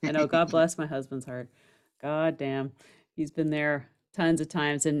 I know. God bless my husband's heart. God damn, he's been there tons of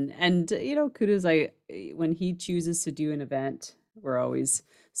times, and kudos. When he chooses to do an event, we're always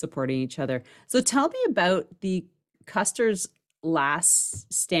supporting each other. So tell me about the Custer's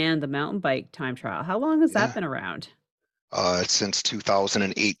last stand, the mountain bike time trial. How long has that Yeah. been around? Since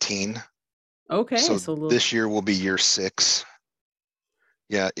 2018. Okay, So so a little. this year will be year 6.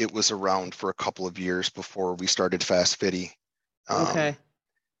 Yeah, it was around for a couple of years before we started Fast Fitty. Um, Okay.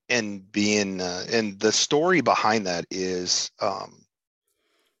 and the story behind that is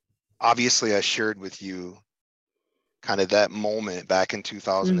obviously I shared with you kind of that moment back in Mm-hmm.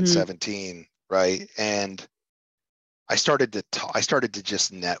 2017, right? And I started to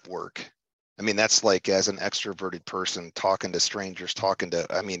just network. I mean, that's like as an extroverted person, talking to strangers,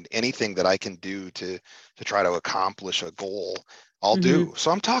 I mean, anything that I can do to try to accomplish a goal, I'll Mm-hmm. do.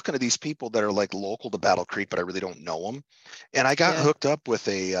 So I'm talking to these people that are like local to Battle Creek, but I really don't know them. And I got Yeah. hooked up with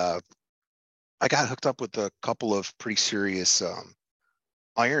a couple of pretty serious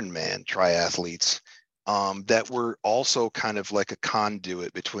Ironman triathletes that were also kind of like a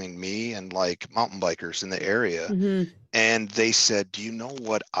conduit between me and like mountain bikers in the area. Mm-hmm. And they said,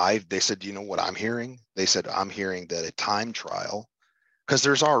 they said, do you know what I'm hearing? They said, I'm hearing that a time trial, because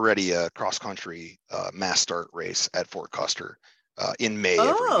there's already a cross country mass start race at Fort Custer in May every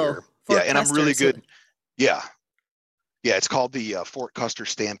year. Oh, Yeah. Fort And I'm Custer. really So good. Yeah. Yeah. It's called the Fort Custer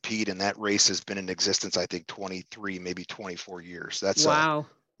Stampede. And that race has been in existence, I think 23, maybe 24 years. That's a wow.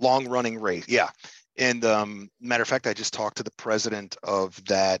 long running race. Yeah. And matter of fact, I just talked to the president of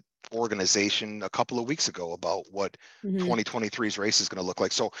that organization a couple of weeks ago about what Mm-hmm. 2023's race is going to look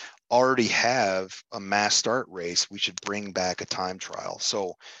like. So already have a mass start race. We should bring back a time trial.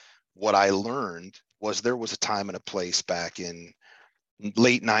 So what I learned was there was a time and a place back in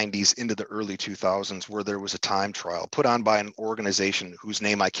late 90s into the early 2000s where there was a time trial put on by an organization whose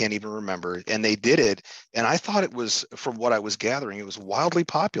name I can't even remember, and they did it, and I thought it was, from what I was gathering, it was wildly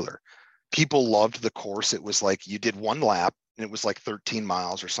popular. People loved the course. It was like you did one lap and it was like 13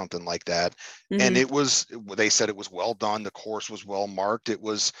 miles or something like that, and Mm-hmm. they said it was well done, the course was well marked, it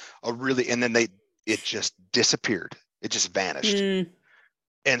was a really, and then it just disappeared, it just vanished. Mm.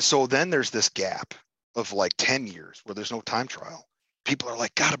 And so then there's this gap of like 10 years where there's no time trial. People are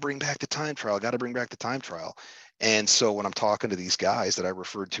like, got to bring back the time trial, got to bring back the time trial. And so when I'm talking to these guys that I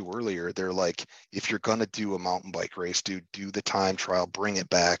referred to earlier, they're like, if you're going to do a mountain bike race, dude, do the time trial, bring it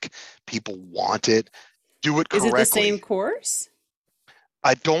back. People want it, do it Is it the same correctly. course?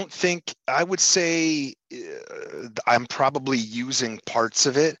 I don't think, I would say I'm probably using parts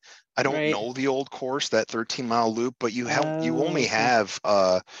of it. I don't Right. know the old course, that 13-mile loop, but you Oh, only okay. have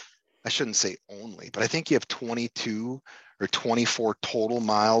I shouldn't say only, but I think you have 22 or 24 total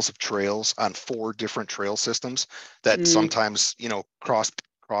miles of trails on 4 different trail systems that Mm. sometimes, cross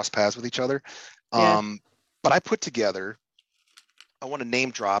paths with each other. Yeah. Um, but I put together, I want to name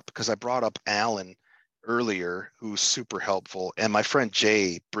drop because I brought up Alan earlier, who's super helpful, and my friend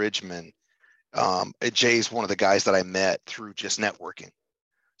Jay Bridgman. Jay's one of the guys that I met through just networking.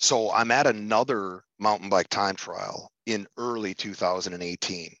 So I'm at another mountain bike time trial in early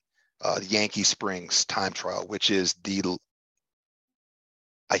 2018, the Yankee Springs time trial, which is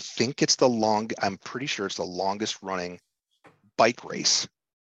I think it's I'm pretty sure it's the longest running bike race,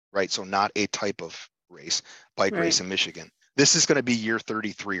 right? So not a type of race, bike race Right. in Michigan. This is going to be year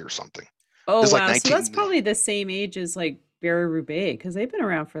 33 or something. Oh, This is like wow. So that's 19, probably the same age as like Barry Roubaix because they've been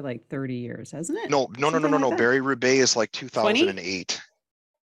around for like 30 years, hasn't it? no, no, no, no, Something no, like no. that. Barry Roubaix is like 20? 2008.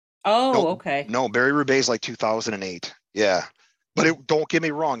 Oh, No, okay. no, Barry Roubaix is like 2008. Yeah. But don't get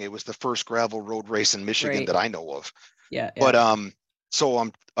me wrong, it was the first gravel road race in Michigan Right. that I know of. Yeah, But yeah. so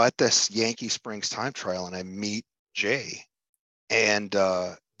I'm at this Yankee Springs time trial and I meet Jay, and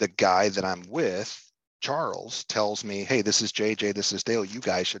the guy that I'm with, Charles, tells me, "Hey, this is JJ, this is Dale. You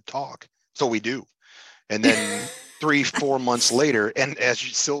guys should talk." So we do. And then 3, 4 months later, and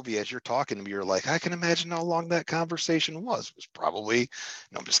Sylvia, as you're talking to me, you're like, I can imagine how long that conversation was. It was probably,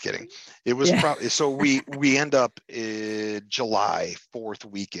 no, I'm just kidding. It was Yeah. probably, so we end up July 4th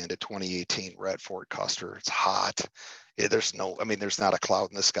weekend of 2018. We're at Fort Custer. It's hot. There's not a cloud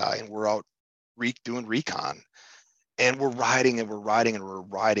in the sky, and we're out doing recon, and we're riding and we're riding and we're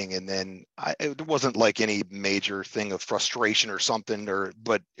riding, and then it wasn't like any major thing of frustration or something, or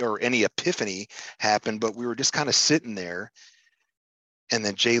any epiphany happened, but we were just kind of sitting there, and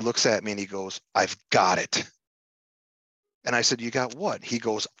then Jay looks at me and he goes, "I've got it." And I said, "You got what?" He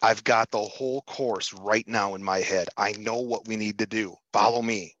goes, "I've got the whole course right now in my head. I know what we need to do. Follow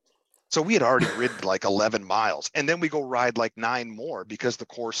me." So we had already ridden like 11 miles, and then we go ride like 9 more because the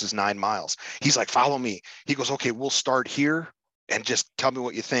course is 9 miles. He's like, follow me. He goes, okay, we'll start here and just tell me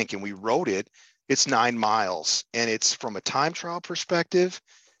what you think. And we rode it. It's 9 miles, and it's from a time trial perspective,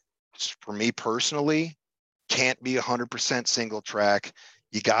 for me personally, can't be 100% single track.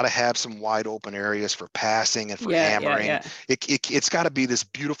 You got to have some wide open areas for passing and for hammering. Yeah. It's got to be this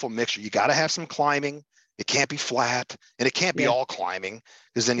beautiful mixture. You got to have some climbing. It can't be flat, and it can't be all climbing,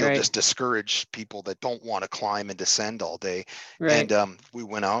 because then you'll just discourage people that don't want to climb and descend all day. Right. And we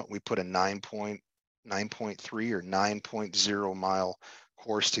went out, we put a 9.3 or 9.0 mile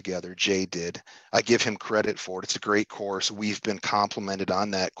course together. Jay did. I give him credit for it. It's a great course. We've been complimented on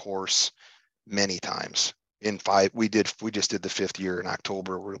that course many times. We just did the 5th year in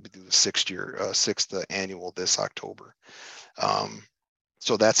October. We'll do the 6th annual this October.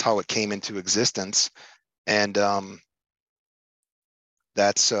 So that's how it came into existence. And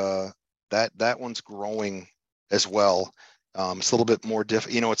that's that one's growing as well. It's a little bit more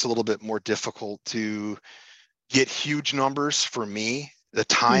it's a little bit more difficult to get huge numbers for me, the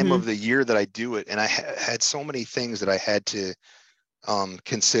time of the year that I do it. And I had so many things that I had to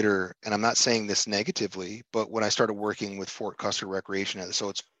consider, and I'm not saying this negatively, but when I started working with Fort Custer Recreation, so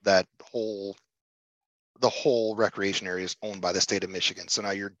it's the whole recreation area is owned by the state of Michigan. So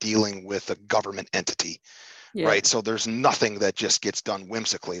now you're dealing with a government entity, right? So there's nothing that just gets done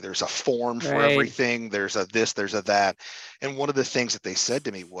whimsically. There's a form for everything. There's a this, there's a that. And one of the things that they said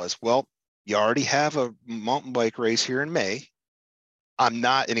to me was, well, you already have a mountain bike race here in May. And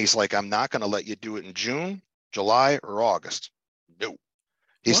he's like, I'm not going to let you do it in June, July, or August. No.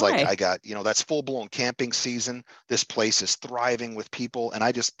 He's like, I got, that's full blown camping season. This place is thriving with people. And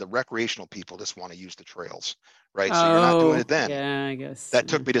the recreational people just want to use the trails, right? So you're not doing it then. Yeah, I guess. That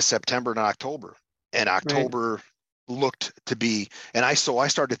took me to September and October. And October looked to be, and I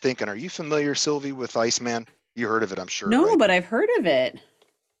started thinking, are you familiar, Sylvie, with Iceman? You heard of it, I'm sure. No, right? but I've heard of it.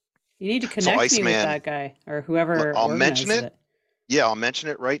 You need to connect me with that guy or whoever. I'll mention it. Yeah, I'll mention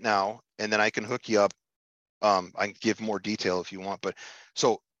it right now, and then I can hook you up. I can give more detail if you want, but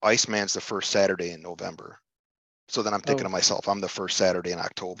so Iceman's the first Saturday in November. So then I'm thinking to myself, I'm the first Saturday in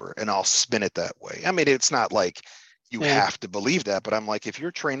October, and I'll spin it that way. I mean, it's not like you have to believe that, but I'm like, if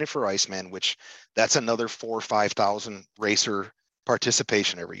you're training for Iceman, which that's another 4,000 or 5,000 racer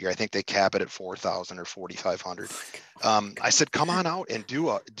participation every year. I think they cap it at 4,000 or 4,500. I said, come on out and do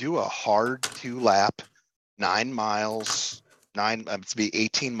a hard 2-lap, 9 miles. It's be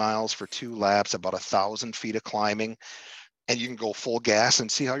 18 miles for 2 laps, about 1,000 feet of climbing, and you can go full gas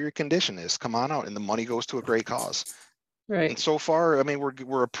and see how your condition is. Come on out, and the money goes to a great cause. Right. And so far, I mean,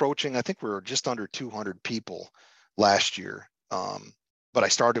 we're approaching. I think we're just under 200 people last year, but I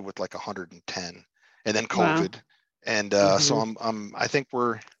started with like 110, and then COVID, and so I think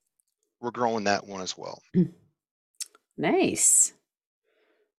we're growing that one as well. Nice.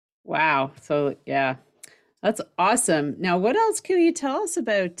 Wow. So yeah. That's awesome. Now, what else can you tell us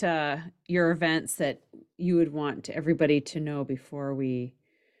about your events that you would want everybody to know before we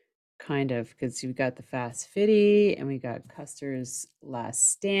because you've got the Fast 50 and we got Custer's Last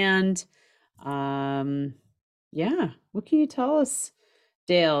Stand. Yeah. What can you tell us,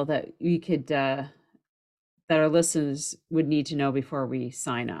 Dale, that we could, that our listeners would need to know before we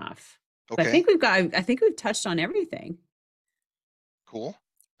sign off? Okay. I think we've touched on everything. Cool.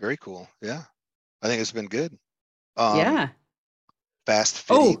 Very cool. Yeah. I think it's been good. Fast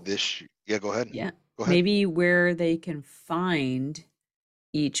 50 yeah, go ahead. Yeah. Go ahead. Maybe where they can find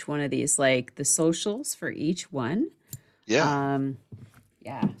each one of these, like the socials for each one. Yeah.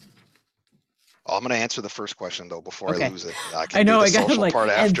 Yeah. Oh, I'm going to answer the first question though before I lose it. I know. I got the social part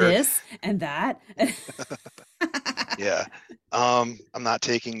after. And this and that. Yeah. I'm not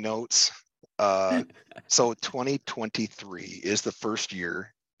taking notes. So 2023 is the first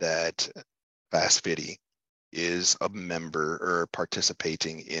year that Fast 50 is a member or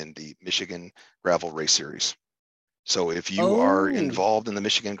participating in the Michigan Gravel Race Series. So if you are involved in the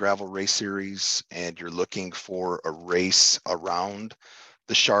Michigan Gravel Race Series and you're looking for a race around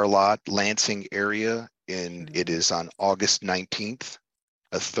the Charlotte, Lansing area, and it is on August 19th,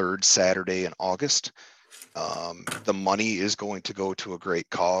 a third Saturday in August, the money is going to go to a great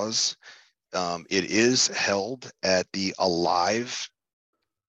cause. It is held at the Alive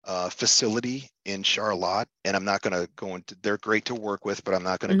facility in Charlotte, and I'm not going to go into, they're great to work with, but I'm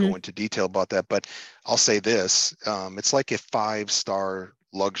not going to go into detail about that. But I'll say this, it's like a 5-star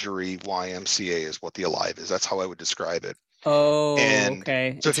luxury YMCA is what the Alive is. That's how I would describe it.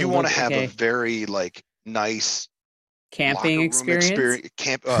 Okay. So if you want to have a very like nice camping experience,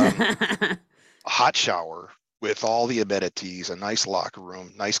 hot shower, with all the amenities, a nice locker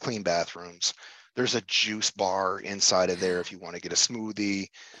room, nice clean bathrooms. There's a juice bar inside of there if you want to get a smoothie.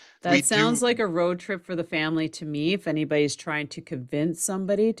 We That do, sounds like a road trip for the family to me. If anybody's trying to convince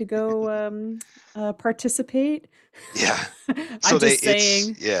somebody to go participate, yeah. I'm So just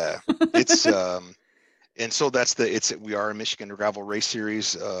saying. it's and so we are a Michigan Gravel Race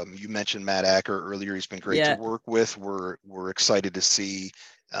Series. You mentioned Matt Acker earlier. He's been great to Yeah. work with. We're excited to see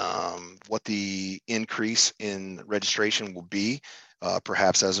what the increase in registration will be,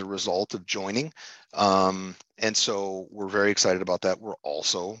 perhaps as a result of joining. And so we're very excited about that. We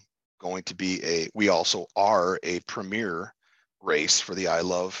also are a premier race for the I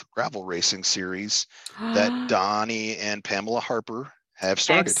Love Gravel Racing Series that Donnie and Pamela Harper have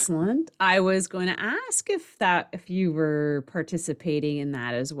started. Excellent. I was going to ask if you were participating in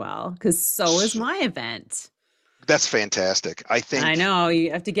that as well, because so is So my event. that's fantastic. I I think, know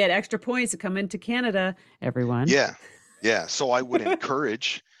you have to get extra points to come into Canada, everyone. yeah, yeah. So I would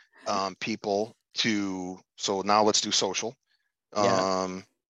encourage people to. So now let's do social. Yeah. Um,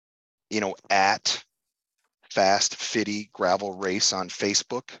 at Fast Fitty Gravel Race on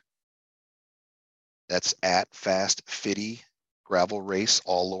Facebook. That's at Fast Fitty Gravel Race,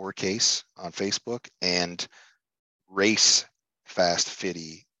 all lowercase on Facebook, and Race Fast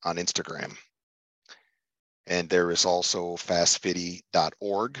Fitty on Instagram. And there is also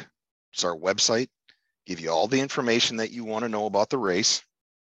fastfitty.org. It's our website. Give you all the information that you want to know about the race.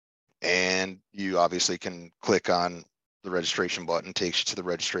 And you obviously can click on the registration button, takes you to the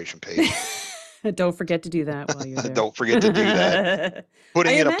registration page. Don't forget to do that while you're Don't forget to do that. there. I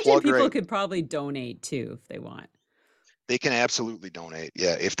Putting in a imagine plug people right, could probably donate too if they want. they can absolutely donate.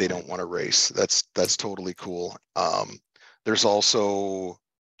 Yeah, if they Yeah. don't want to race, that's totally cool. There's also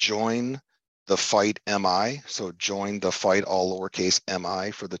join the fight MI. So join the fight, all lowercase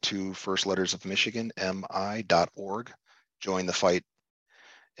MI for the two first letters of Michigan, mi.org. Join the fight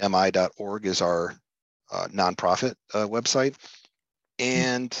mi.org is our nonprofit website.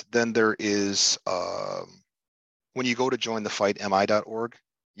 And then there is, when you go to join the fight mi.org,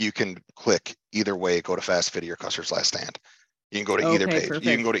 you can click either way, go to Fast Fitty or Custer's Last Stand. You can go to either Okay, page. You can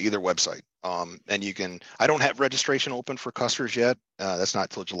perfect. go to either website. And I don't have registration open for Custer's yet. That's not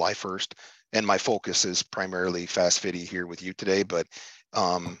till July 1st. And my focus is primarily Fast Fitty here with you today. But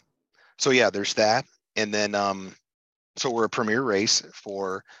so yeah, there's that. And then, so we're a premier race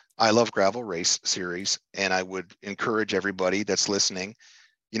for I Love Gravel Race Series. And I would encourage everybody that's listening,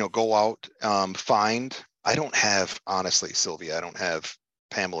 go out, I don't have, honestly, Sylvia, I don't have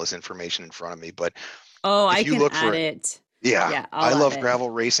Pamela's information in front of me, but Oh, I if you can look add for, it. yeah, Yeah, I I'll add Love it. Gravel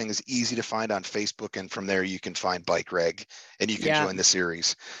Racing is easy to find on Facebook, and from there you can find Bike Reg, and you can Yeah. join the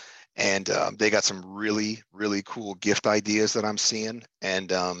series. And they got some really, really cool gift ideas that I'm seeing. And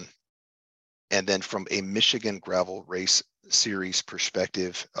then from a Michigan Gravel Race Series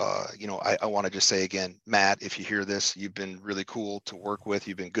perspective, I want to just say again, Matt, if you hear this, you've been really cool to work with.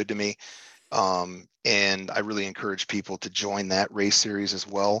 You've been good to me. And I really encourage people to join that race series as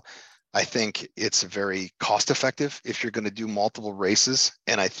well. I think it's very cost effective if you're going to do multiple races.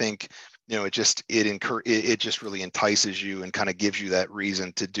 And I think, it just really entices you and kind of gives you that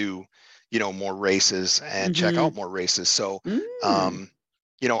reason to do, more races and check out more races. So, Mm.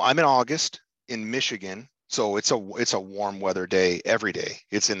 I'm in August in Michigan, so it's a warm weather day every day.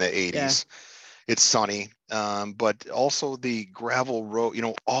 It's in the 80s. Yeah. It's sunny, but also the gravel road,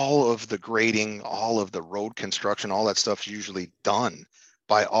 all of the grading, all of the road construction, all that stuff is usually done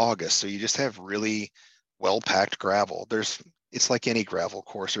by August. So you just have really well-packed gravel. It's like any gravel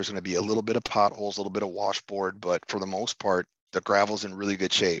course. There's going to be a little bit of potholes, a little bit of washboard, but for the most part, the gravel's in really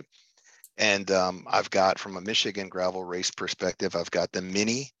good shape. And I've got, from a Michigan gravel race perspective, I've got the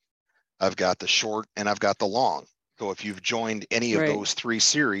mini, I've got the short, and I've got the long. So if you've joined any of Right. those three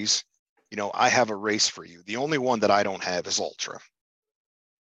series, I have a race for you. The only one that I don't have is Ultra.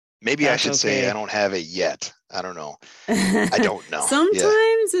 Maybe I That's should say I okay. don't have it yet. I don't know. I don't know. Yeah.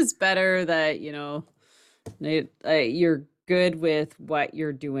 Sometimes it's better that, you're good with what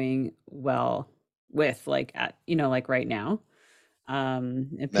you're doing well with, like like right now.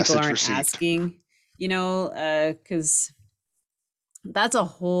 If people Message aren't received. asking, because that's a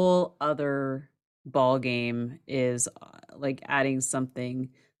whole other ball game, is like adding something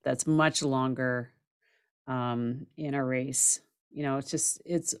that's much longer in a race.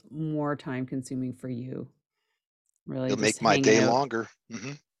 It's more time consuming for you, really It'll just make my hanging day out. longer.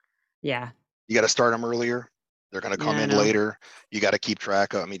 Yeah. You got to start them earlier. They're going to Yeah, come I in know. later. You got to keep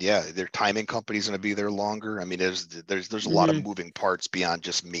track of. I mean, yeah, their timing company's going to be there longer. I mean, there's a lot of Hmm. moving parts beyond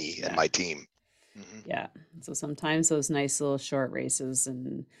just me and Yeah. my team. Yeah. So sometimes those nice little short races,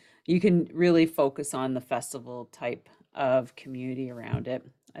 and you can really focus on the festival type of community around it.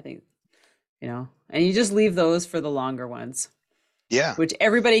 I think, and you just leave those for the longer ones, Yeah. which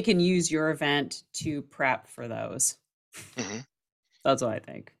everybody can use your event to prep for those. hmm That's what I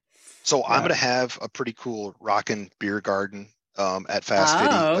think. So I'm Yeah. gonna have a pretty cool rockin' beer garden at Fast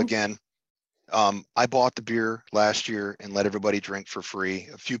Fitty Oh. again. I bought the beer last year and let everybody drink for free.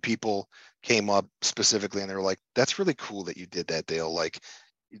 A few people came up specifically and they were like, "That's really cool that you did that, Dale." Like,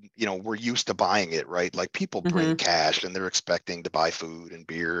 we're used to buying it, right? Like people bring Uh-huh. cash and they're expecting to buy food and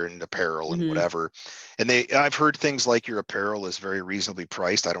beer and apparel and Mm-hmm. whatever. And I've heard things like your apparel is very reasonably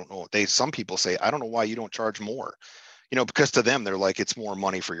priced. I don't know. Some people say, I don't know why you don't charge more, because to them, they're like, it's more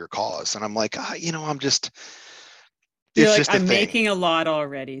money for your cause. And I'm like, You're it's like, just a I'm thing. making a lot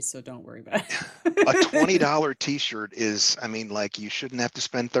already, so don't worry about A it. $20 t-shirt is, I mean, like you shouldn't have to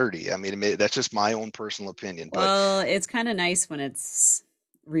spend 30. I mean, that's just my own personal opinion, but Well, it's kind of nice when it's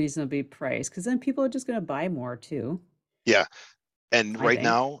reasonably priced because then people are just going to buy more too, yeah. And I right think.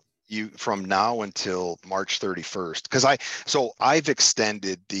 now, from now until March 31st, I've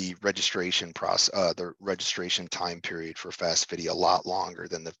extended the the registration time period for Fast Fitty a lot longer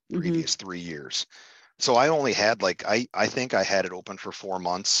than the Mm-hmm. previous 3 years. So I only had I think I had it open for 4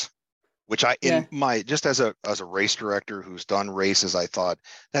 months, which Yeah, just as a race director who's done races, I thought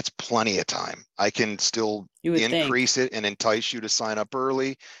that's plenty of time. I can still you would think. increase it and entice you to sign up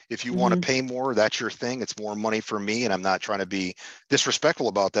early. If you want to Mm-hmm. pay more, that's your thing. It's more money for me, and I'm not trying to be disrespectful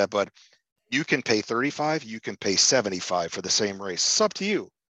about that, but you can pay 35, you can pay 75 for the same race. It's up to you.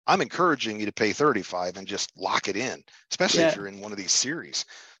 I'm encouraging you to pay 35 and just lock it in, especially if Yeah. you're in one of these series.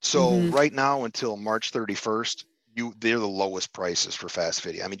 So Mm-hmm. right now until March 31st, they're the lowest prices for Fast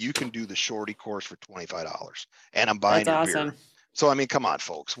Fitty. I mean, you can do the shorty course for $25 and I'm buying That's your beer. awesome. So I mean, come on,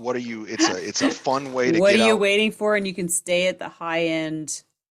 folks. What are you? It's a fun way to What are get you out waiting for? And you can stay at the high end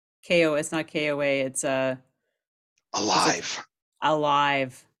KO. It's not KOA. It's what's it? alive.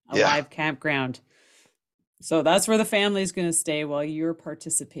 Alive, Yeah. alive campground. So that's where the family's going to stay while you're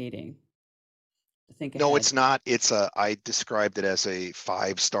participating. Think No, ahead. it's not. I described it as a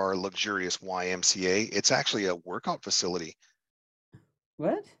 5-star luxurious YMCA. It's actually a workout facility.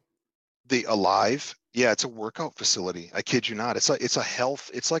 What? The Alive, yeah, it's a workout facility. I kid you not. It's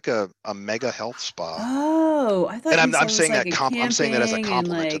like a mega health spa. Oh, I And thought you I'm said it was saying like a I'm saying that as a camping and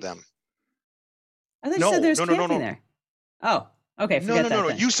compliment to like, them. I thought you said No, there's no, no, no, camping no. there. Oh, okay. No, no, Forget no, that no.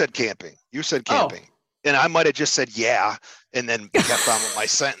 then. You said camping. You said Oh, camping. And I might have just said yeah and then kept on with my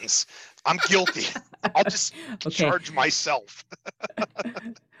sentence. I'm guilty. I'll just okay. charge myself.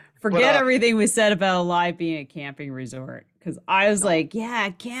 But Forget everything we said about Alive being a camping resort. Because I was no, like, yeah,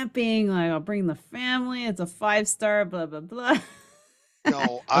 camping. Like, I'll bring the family. It's a 5-star, blah, blah, blah.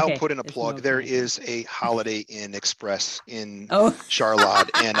 no, I'll Okay. put in a It's plug. no There camping. is a Holiday Inn Express in Oh, Charlotte,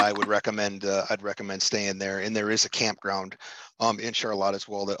 and I'd recommend staying there. And there is a campground in Charlotte as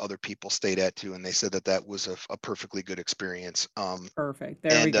well that other people stayed at too, and they said that that was a perfectly good experience. perfect.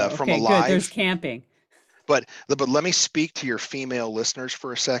 There we And go. from Okay, good. There's Alive, camping. but let me speak to your female listeners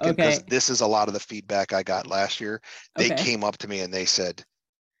for a second because Okay. this is a lot of the feedback I got last year. They Okay. came up to me and they said,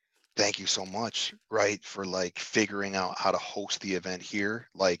 "Thank you so much, right, for like figuring out how to host the event here.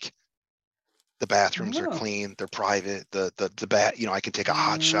 Like the bathrooms are Oh. clean, they're private, I can take a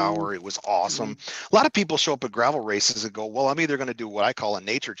hot Oh. shower. It was awesome." Mm. A lot of people show up at gravel races and go, well, I'm either going to do what I call a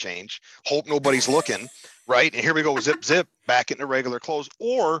nature change, hope nobody's looking, right, and here we go, zip zip back into regular clothes,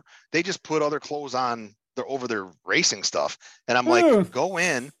 or they just put other clothes on over their racing stuff. And I'm like, Ooh. go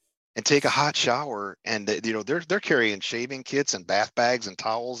in and take a hot shower. And they're carrying shaving kits and bath bags and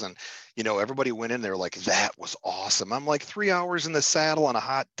towels, and everybody went in there like, that was awesome. I'm like, 3 hours in the saddle on a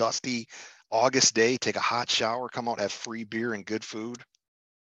hot dusty August day, take a hot shower, come out, have free beer and good food.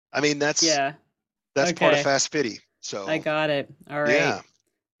 I mean, Yeah. that's part of Okay. Fast Fitty. I So got it. All yeah, right.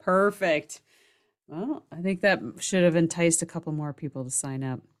 Perfect. Well, I think that should have enticed a couple more people to sign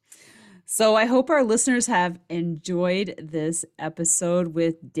up. So I hope our listeners have enjoyed this episode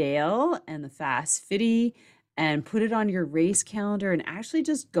with Dale and the Fast Fitty and put it on your race calendar and actually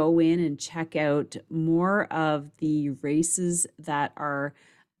just go in and check out more of the races that are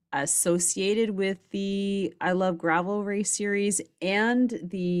associated with the I Love Gravel Race series and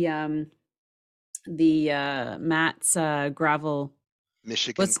the Matt's gravel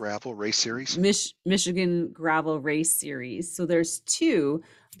Michigan what's Gravel Race Series. Michigan Gravel Race Series. So there's two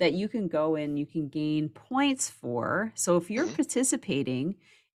that you can go in, you can gain points for. So if you're hmm participating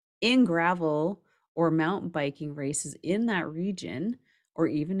in gravel or mountain biking races in that region, or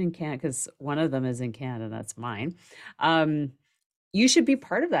even in Canada, because one of them is in Canada, that's mine. You should be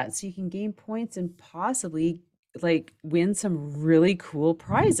part of that so you can gain points and possibly like win some really cool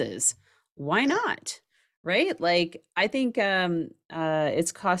prizes. Why not? Right? Like I think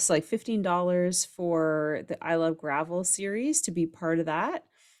it's cost like $15 for the I Love Gravel series to be part of that.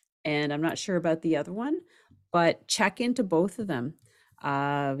 And I'm not sure about the other one, but check into both of them.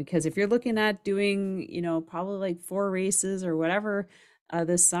 Because if you're looking at doing, probably like 4 races or whatever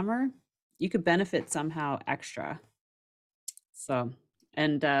this summer, you could benefit somehow extra. So,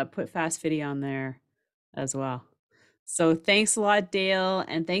 and put Fast Fitty on there as well. So thanks a lot, Dale.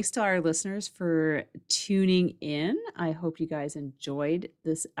 And thanks to our listeners for tuning in. I hope you guys enjoyed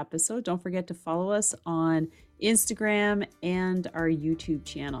this episode. Don't forget to follow us on Instagram and our YouTube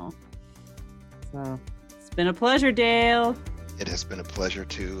channel. So it's been a pleasure, Dale. It has been a pleasure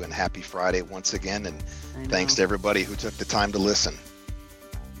too. And happy Friday once again. And thanks to everybody who took the time to listen.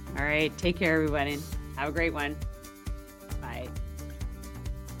 All right. Take care, everybody. Have a great one. Bye.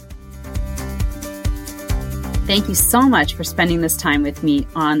 Thank you so much for spending this time with me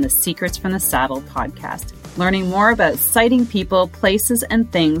on the Secrets from the Saddle podcast, learning more about sighting people, places,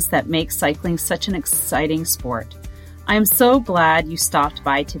 and things that make cycling such an exciting sport. I am so glad you stopped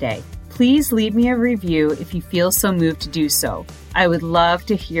by today. Please leave me a review if you feel so moved to do so. I would love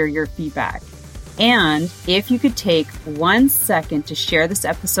to hear your feedback. And if you could take 1 second to share this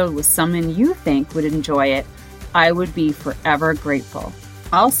episode with someone you think would enjoy it, I would be forever grateful.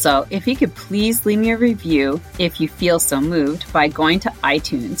 Also, if you could please leave me a review if you feel so moved by going to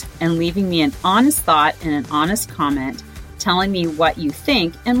iTunes and leaving me an honest thought and an honest comment, telling me what you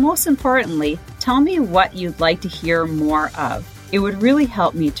think, and most importantly, tell me what you'd like to hear more of. It would really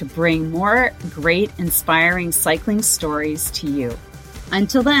help me to bring more great, inspiring cycling stories to you.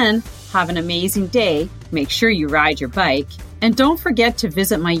 Until then, have an amazing day, make sure you ride your bike, and don't forget to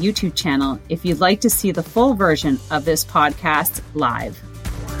visit my YouTube channel if you'd like to see the full version of this podcast live.